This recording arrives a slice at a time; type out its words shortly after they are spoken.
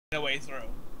the way through.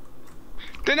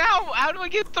 Then how do I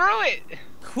get through it?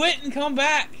 Quit and come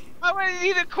back. Why would I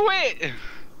need to quit?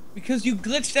 Because you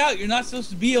glitched out. You're not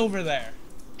supposed to be over there.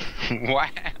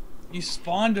 What? You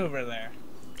spawned over there.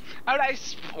 How did I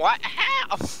what?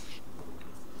 How?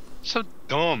 So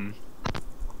dumb.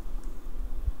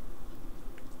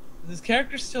 Is this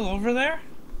character still over there?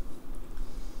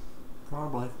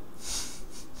 Probably.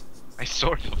 I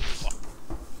sort of fuck.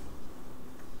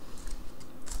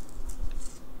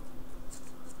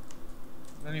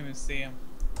 I don't even see him.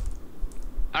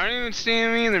 I don't even see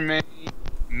him either, man.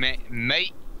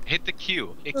 Mate, hit the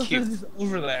Q. Hit Q. He's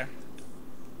over there.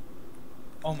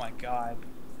 Oh my god.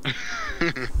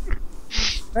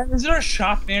 Is there a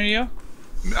shop near you?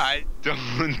 I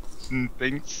don't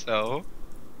think so.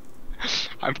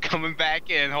 I'm coming back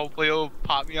in. Hopefully it'll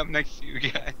pop me up next to you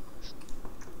guys.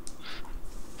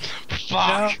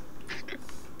 Fuck!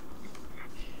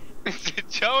 No.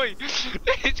 Joey!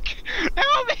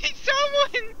 Help me,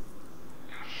 someone!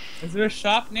 Is there a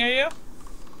shop near you?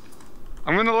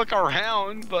 I'm gonna look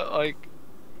around, but like...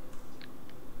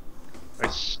 I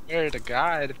swear to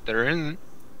God if there isn't.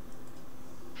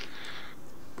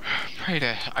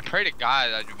 I pray to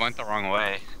God that you went the wrong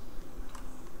way.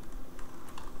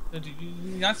 You're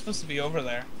not supposed to be over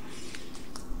there.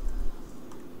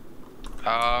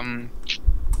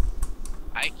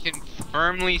 I can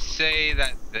firmly say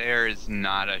that there is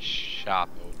not a shop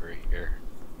over here.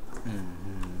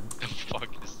 The fuck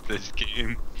is this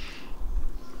game?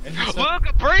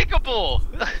 Look, breakable!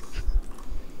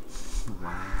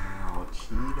 Wow,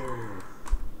 cheater.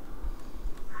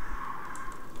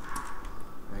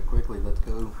 Alright, quickly, let's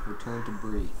go return to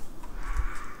Bree.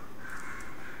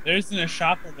 There isn't a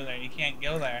shop over there. You can't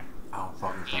go there. Oh,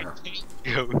 fucking better.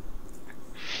 Yo.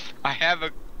 I have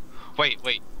a... Wait.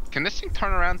 Can this thing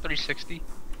turn around 360?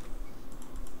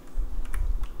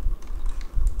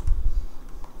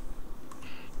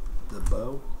 The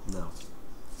bow? No.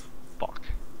 Fuck.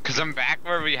 Cause I'm back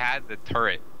where we had the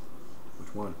turret.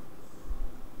 Which one?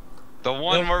 The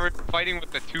one where we're fighting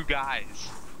with the two guys.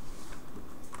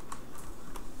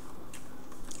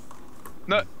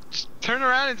 No, just turn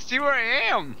around and see where I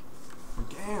am. We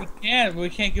can't. We can, but we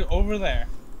can't get over there.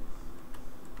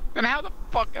 Then how the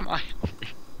fuck am I?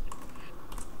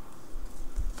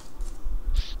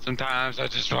 Sometimes I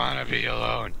just wanna be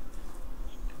alone.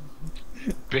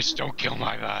 Bitch, don't kill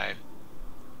my vibe.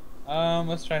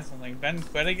 Let's try something. Ben,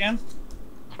 quit again?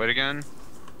 Quit again?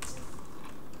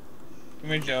 Come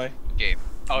here, Joey. Game.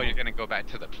 Oh, you're gonna go back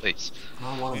to the place.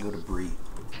 I want to go to Bree.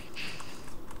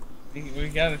 We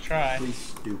gotta try. Bree's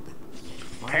stupid.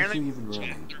 Why are you even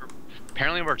running?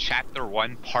 Apparently we're chapter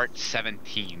 1, part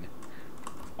 17.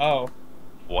 Oh.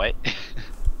 What?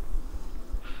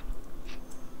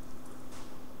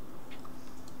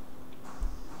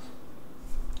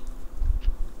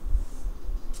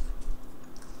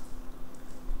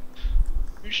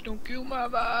 Bitch, don't kill my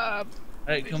vibe.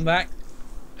 Alright, come back.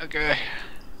 Okay.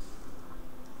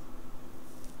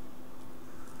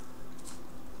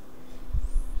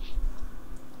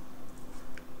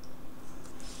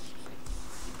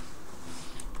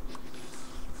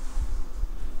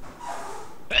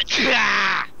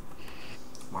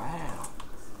 Wow.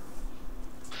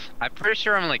 I'm pretty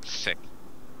sure I'm like sick.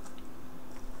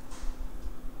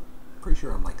 Pretty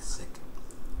sure I'm like sick.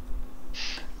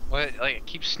 What? Like I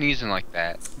keep sneezing like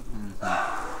that.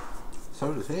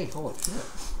 So does he. Holy shit.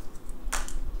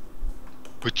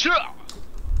 Whatcha?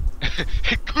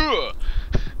 Cool.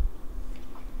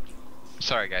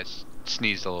 Sorry guys,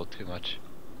 sneezed a little too much.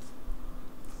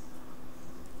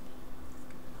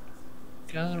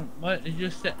 God, what did you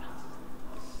say?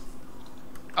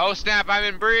 Oh snap! I'm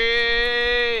in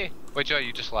Bree. Wait, Joey,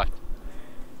 you just left.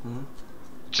 Hmm?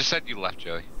 Just said you left,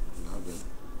 Joey. No, I didn't.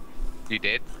 You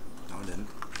did? No, I didn't.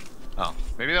 Oh,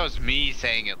 maybe that was me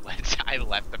saying it. I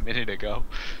left a minute ago.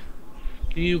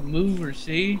 Can you move or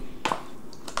see?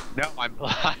 No, I'm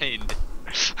blind.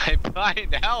 I'm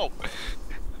blind. Help!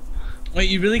 Wait,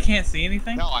 you really can't see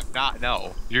anything? No, I'm not.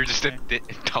 No, you're just a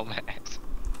dumbass.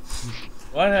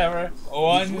 Whatever.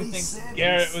 One who He thinks said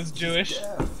Garrett he's was Jewish.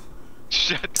 deaf.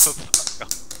 Shut the fuck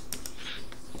up.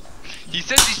 He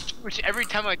says he's Jewish every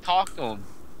time I talk to him.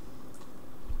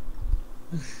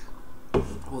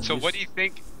 Well, So what do you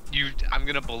think I'm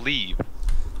gonna believe?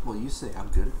 Well, you say I'm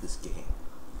good at this game.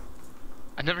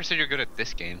 I never said you're good at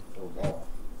this game. Oh,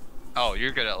 Oh,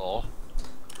 you're good at LOL.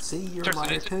 see, you're Tristan,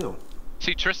 minor is it- too.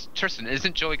 See, Tristan,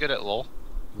 isn't Joey good at LOL?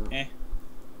 Eh.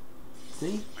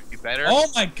 See? Are you better?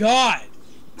 Oh my god!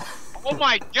 Oh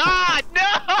my god,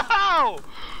 no!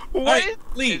 What Alright, is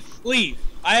leave. this? Leave.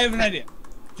 I have an idea.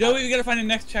 Joey, we gotta find the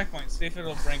next checkpoint. See if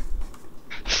it'll bring.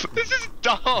 This is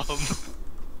dumb.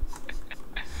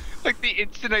 Like the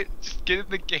instant I just get in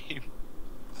the game.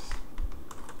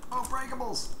 Oh,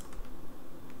 breakables!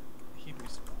 Keep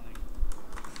respawning.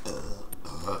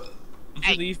 Did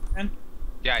Hey. you leave, Ben?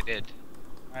 Yeah, I did.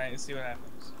 Alright, let's see what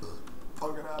happens.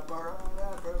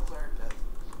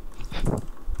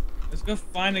 Let's go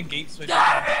find a gate switch.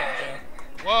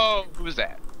 Whoa, who was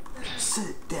that?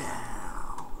 Sit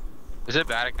down. Is it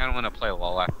bad? I kind of want to play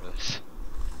LOL after this.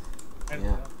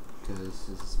 Yeah, because this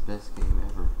is the best game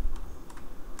ever.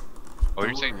 What were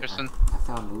you Don't saying, worry, Tristan? I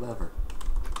found a lever.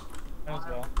 Might as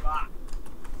well.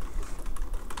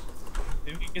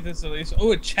 Maybe we can get this at least.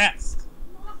 Oh, a chest!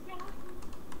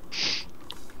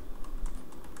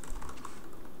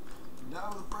 No,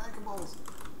 the breakables.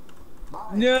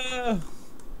 Bye. No!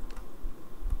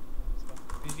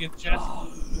 Did you get the chest?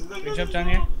 Can we jump down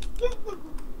here?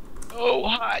 Oh,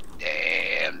 hot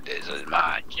damn, this is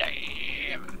my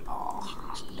jam.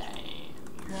 Oh,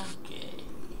 damn, you're gay.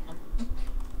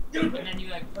 And then you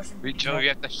like push him. Joe, we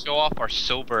have to show off our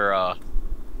silver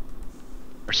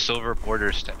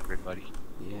borders to everybody.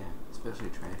 Yeah, especially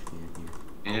trash can here.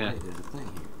 Oh, Yeah. wait, there's a thing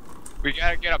here. We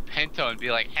gotta get a penta and be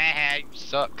like, haha, you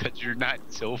suck because you're not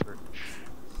silver.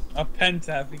 A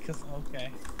penta, because,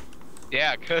 okay.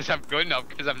 Yeah, because I'm good enough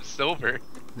because I'm silver.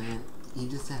 Man, you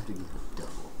just have to get a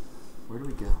double. Where do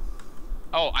we go?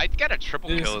 Oh, I got a triple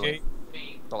Did it kill escape?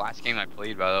 the last game I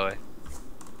played, by the way.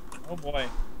 Oh boy.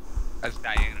 That's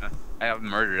Diana. I have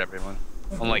murdered everyone.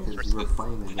 Unlike Because you were Tristan.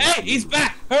 fighting against Hey, he's me.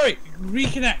 back! Hurry!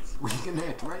 Reconnect!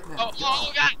 Reconnect right now. Oh,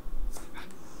 oh, God!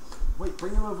 Wait,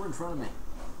 bring him over in front of me.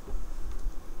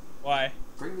 Why?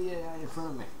 Bring the AI in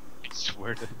front of me. I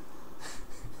swear to.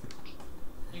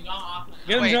 You got off.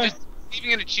 Get him, Wait, Joe. just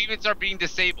receiving and achievements are being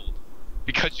disabled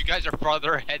because you guys are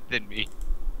farther ahead than me.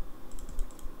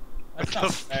 That's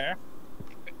not fair.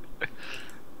 I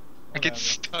get Whatever.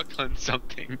 stuck on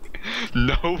something.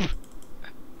 Nope.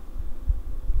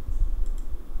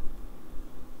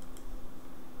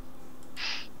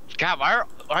 God,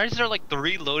 why is there like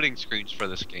 3 loading screens for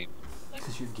this game?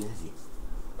 Because you're gay.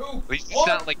 Who? At least it's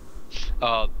not like,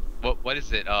 what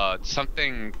is it?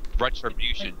 Something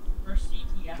retribution. First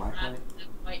CTF Black map, Knight?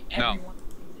 like No. everyone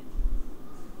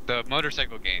The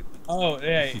motorcycle game. Oh,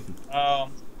 yeah.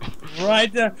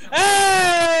 Right there.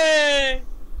 Hey!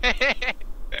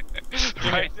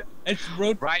 Right, It's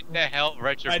road. right the hell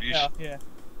Right retribution. now, yeah.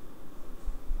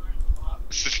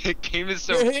 The game is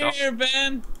so You're dumb. here,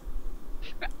 Ben.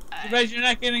 Too bad you're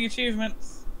not getting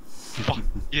achievements. Fuck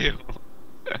you.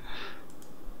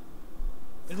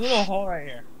 There's a little hole right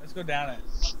here. Let's go down it.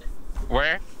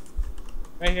 Where?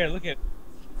 Right here, look at.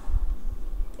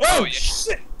 Oh, Oh, yeah.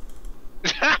 shit!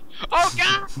 Oh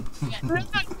God!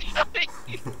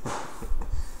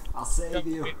 I'll save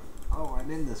you. Oh, I'm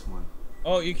in this one.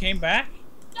 Oh, you came back?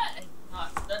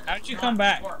 How'd you come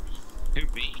back? Who,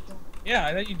 me? Yeah,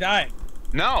 I thought you died.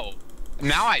 No.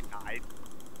 Now I died.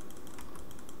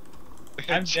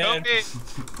 I'm Show dead. me.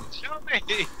 Show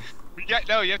me.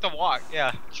 No, you have to walk.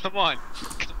 Yeah. Come on.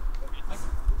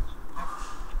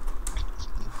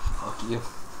 Fuck you.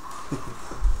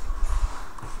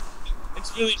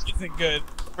 It really isn't good.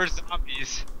 We're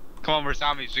zombies. Come on, we're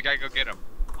zombies. We gotta go get them.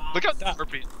 Look how Stop.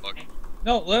 derpy look.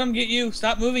 No, let him get you.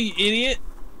 Stop moving, you idiot.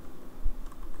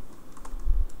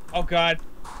 Oh God.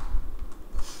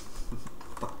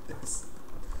 Fuck this.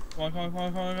 Come on, come on, come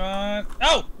on, come on, come on.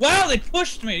 Oh, wow, they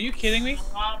pushed me. Are you kidding me?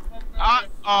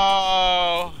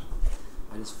 Uh-oh.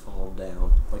 I just fall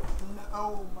down. Like,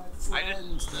 no, my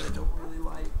friends that I don't really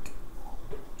like.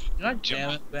 God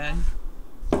damn it, Ben.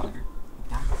 God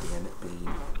damn it, Bean.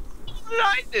 What did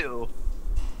I do?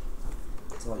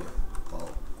 It's all your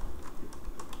fault.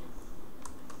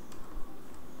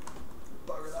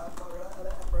 Bugger that,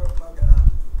 bro, bugger that.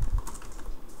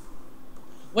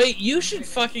 Wait, you should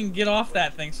fucking get off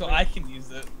that thing so I can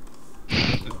use it.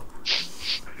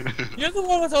 You're the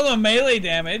one with all the melee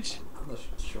damage. I'm the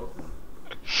short one.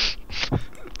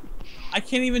 I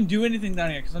can't even do anything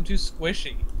down here because I'm too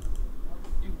squishy.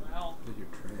 Do well. But you're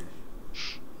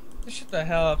trash. Just shut the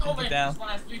hell up Oh, and but get if down. this one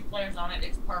has 3 players on it,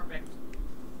 it's perfect.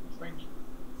 Bring me.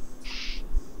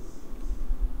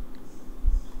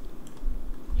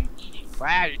 You eating?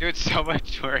 Wow, you're doing so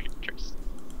much work.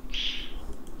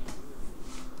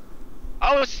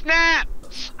 Oh snap!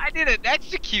 I didn't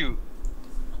execute.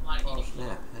 I'm not Oh eating.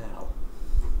 snap, how?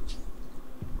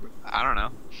 I don't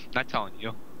know. Not telling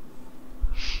you.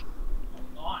 Oh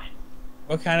God.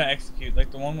 What kind of execute? Like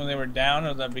the one when they were down,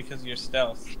 or is that because of your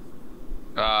stealth?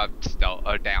 Still,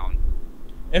 down.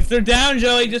 If they're down,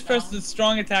 Joey, just press the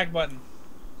strong attack button.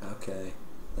 Okay,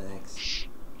 thanks.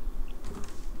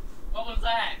 What was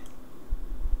that?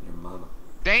 Your mama.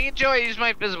 Dang it, Joey, use my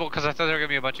invisible because I thought there were gonna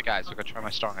be a bunch of guys. So I'm gonna try my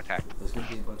strong attack. There's gonna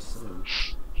be a bunch soon.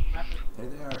 Here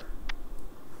they are.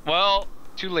 Well,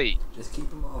 too late. Just keep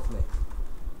them off me.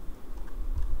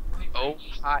 Oh,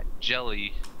 hot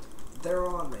jelly. They're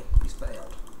on me. He's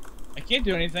failed. I can't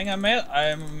do anything. I'm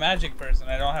a magic person.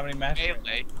 I don't have any magic.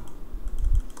 Melee.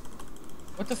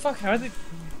 What the fuck? How is it?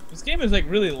 This game is like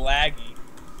really laggy.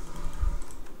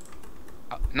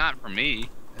 Not for me.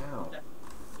 Ow.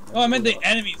 Oh, I meant the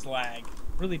enemies lag.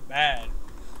 Really bad.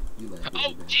 You lag Oh,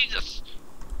 really bad. Jesus!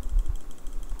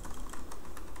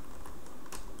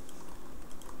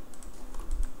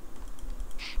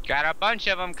 Got a bunch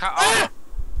of them. Oh!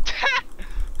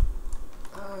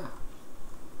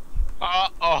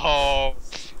 Uh-oh.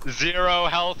 0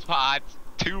 health pots.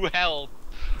 2 health.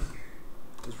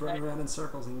 Just run around in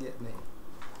circles and get me.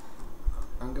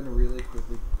 I'm gonna really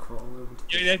quickly crawl over to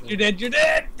You're dead, you're dead, you're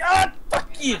dead! God, fuck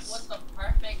yes! What's the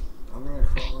perfect? I'm gonna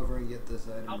crawl over and get this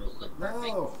item real quick.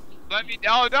 No! Let me.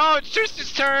 Oh no! It's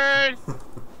Tristan's turn. What's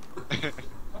the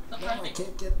No, I perfect?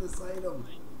 can't get this item.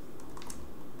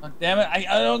 Oh, damn it, I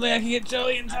don't think I can get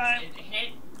Joey in time. It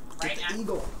hit Get right the now.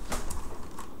 eagle.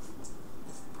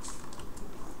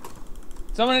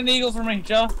 Summon an eagle for me,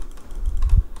 Joe.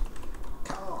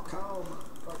 Call,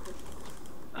 motherfucker.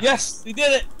 Yes, he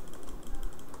did it!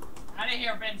 Out of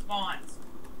here, Ben spawns.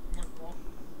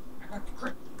 I got the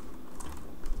crit.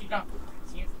 Keep up.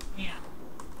 See if you can.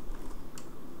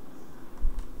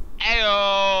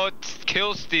 Ayo!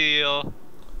 Kill steal.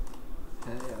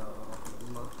 Hey,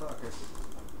 motherfucker.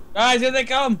 Guys, here they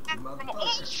come!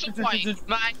 Motherfucker.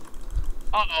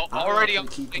 Uh-oh, I already have on.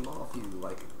 to keep them off you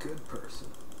like a good person.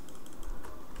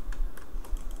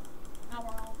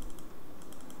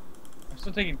 I'm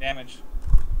still taking damage.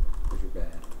 Because you're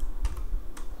bad.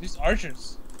 These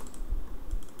archers.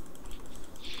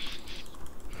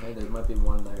 Hey, there might be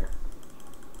one there.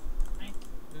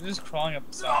 They're just crawling up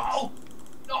the sides. No!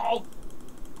 No!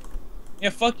 Yeah,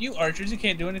 fuck you, archers. You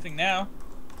can't do anything now.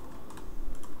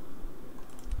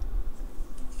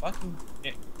 Fucking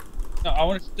dick. No, I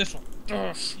want this one.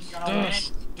 Dush, dush,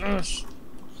 dush.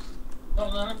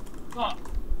 Don't let him. Oh,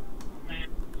 man.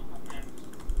 Oh, man.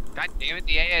 God damn it,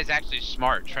 the AI is actually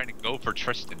smart, trying to go for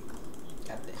Tristan.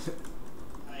 God damn it.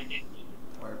 I didn't.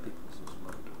 Why are people so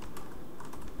smart?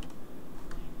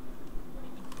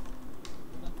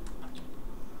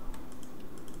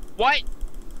 What?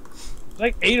 There's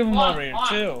like 8 of them Come on, over here, come on.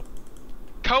 too.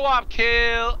 Co-op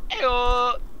kill!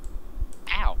 Ayo!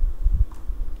 Ow.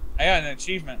 I got an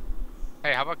achievement.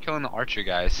 Hey, how about killing the archer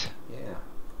guys? Yeah.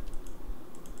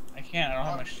 I can't, I don't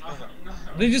have my shield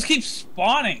up. They just keep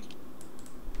spawning.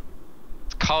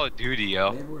 It's Call of Duty,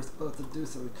 yo. Maybe we're supposed to do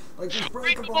something. Like these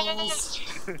Breakables!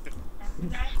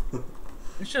 breakables!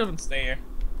 We should have stay here.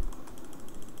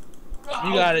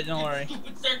 You got it, don't worry.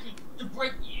 Stupid circuit to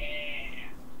break. Yeah.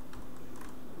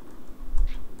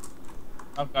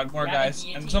 Oh god, more guys.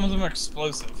 And some of them are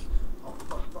explosive. Oh,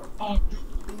 fuck. Oh,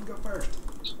 Bean, go first.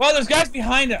 Well, there's guys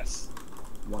behind us!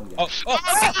 One guy. Oh, Oh oh,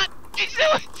 my oh! god! He's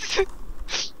doing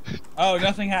Oh,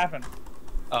 nothing happened.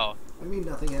 Oh. What do you mean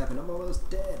nothing happened? I'm almost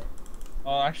dead.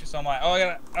 Oh, actually, so am I. Oh, I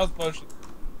got a health potion.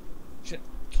 Shit.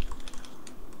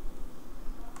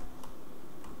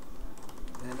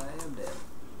 And I am dead.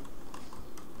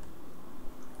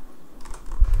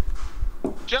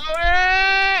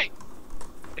 Joey!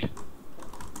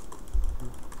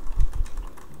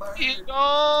 Bird.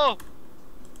 Eagle!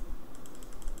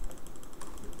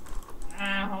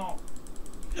 ow.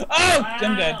 Oh!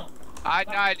 I'm dead. I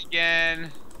died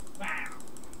again. Wow.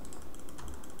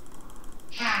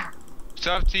 Wow. It's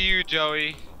up to you,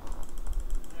 Joey.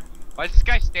 Why is this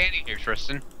guy standing here,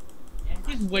 Tristan?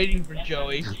 He's waiting for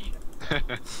Joey.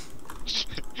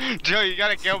 Joey, you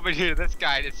gotta get over here to this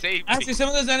guy to save me. Actually, some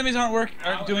of those enemies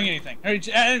aren't doing anything.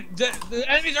 The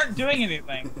enemies aren't doing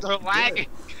anything. They're lagging.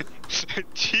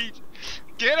 Cheat.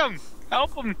 Get him.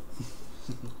 Help him.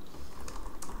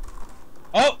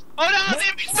 Oh! Oh no,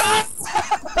 leave me stop!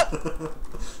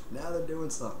 Now they're doing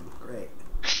something. Great.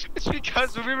 It's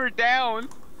because we were down.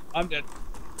 I'm dead.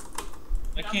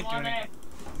 I can't do anything.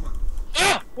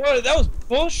 Ah! Whoa, that was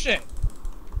bullshit!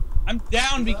 I'm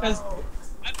down because No.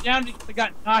 I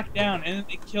got knocked down and then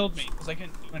they killed me because I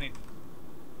couldn't do anything.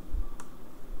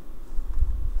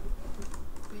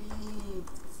 Bean.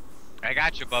 I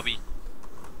got you, Bubby.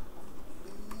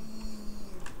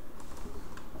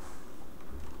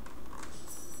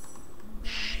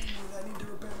 I need to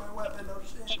repair my weapon. Oh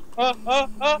shit. Oh! Yeah,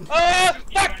 Fuck!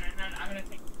 no, I'm gonna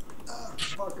take. Ah,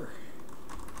 fucker.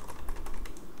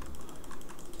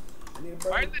 I need a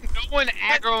Why bird. is no one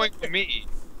aggroing to me?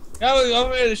 Go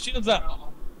over here, the shield's up.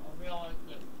 I'll be all like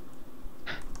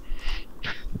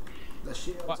this. The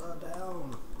shields What? are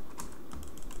down.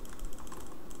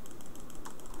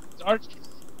 It's archers.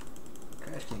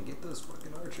 Crash can get those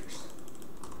fucking archers.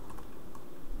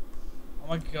 Oh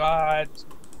my god.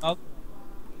 Another